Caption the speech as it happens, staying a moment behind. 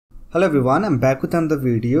Hello everyone, I'm back with another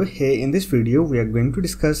video. Here in this video we are going to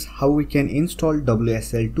discuss how we can install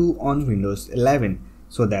WSL2 on Windows 11.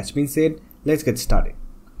 So that's been said, let's get started.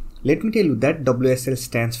 Let me tell you that WSL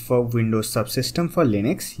stands for Windows Subsystem for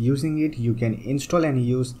Linux. Using it you can install and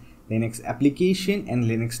use Linux application and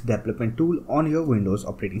Linux development tool on your Windows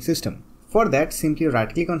operating system. For that, simply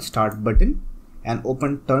right click on Start button and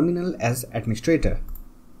open Terminal as administrator.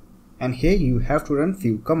 And here you have to run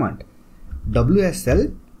few commands.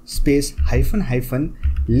 WSL space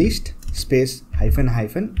 -- list space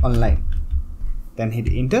 -- online. Then hit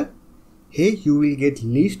enter. Here you will get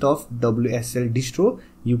list of WSL distro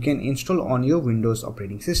you can install on your Windows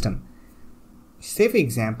operating system. Say for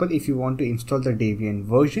example, if you want to install the Debian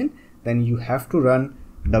version, then you have to run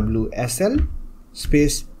WSL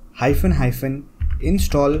space --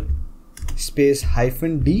 install space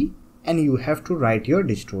 -d and you have to write your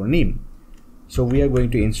distro name. So we are going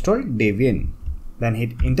to install Debian. Then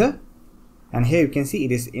hit enter, and here you can see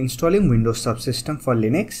it is installing Windows Subsystem for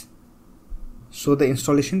Linux. So the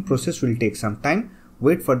installation process will take some time.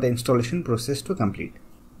 Wait for the installation process to complete.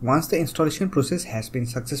 Once the installation process has been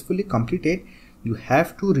successfully completed, you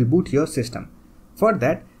have to reboot your system. For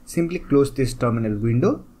that, simply close this terminal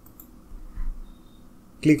window,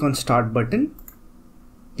 click on Start button,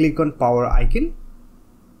 click on power icon,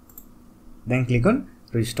 then click on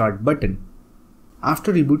Restart button.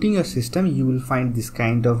 After rebooting your system, you will find this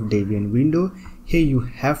kind of Debian window. Here you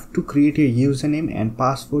have to create a username and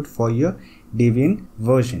password for your Debian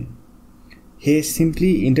version. Here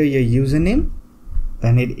simply enter your username,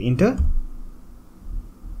 then hit enter,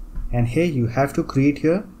 and here you have to create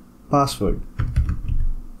your password.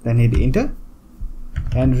 Then hit enter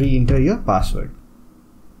and re-enter your password.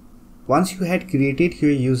 Once you had created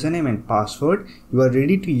your username and password, you are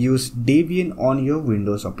ready to use Debian on your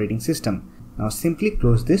Windows operating system. Now simply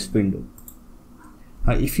close this window.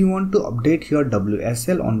 Now if you want to update your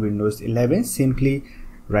WSL on Windows 11, simply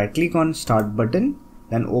right click on Start button,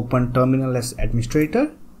 then open Terminal as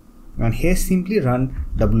administrator, and here simply run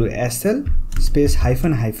WSL space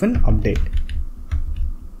 -- update.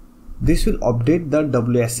 This will update the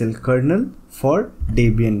WSL kernel for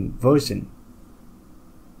Debian version.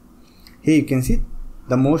 Here you can see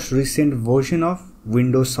the most recent version of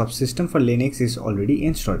Windows Subsystem for Linux is already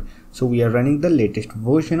installed. So we are running the latest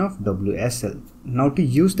version of WSL. Now to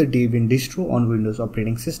use the Debian distro on Windows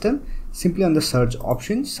operating system, simply on the search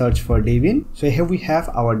option, search for Debian. So here we have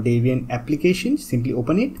our Debian application, simply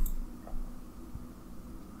open it.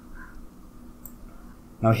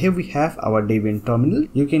 Now here we have our Debian terminal.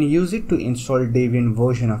 You can use it to install Debian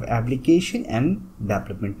version of application and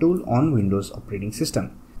development tool on Windows operating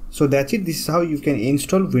system. So that's it. This is how you can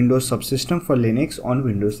install Windows Subsystem for Linux on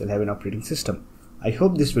Windows 11 operating system. I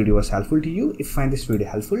hope this video was helpful to you. If you find this video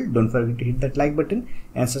helpful, don't forget to hit that like button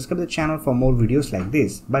and subscribe to the channel for more videos like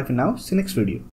this. Bye for now. See you next video.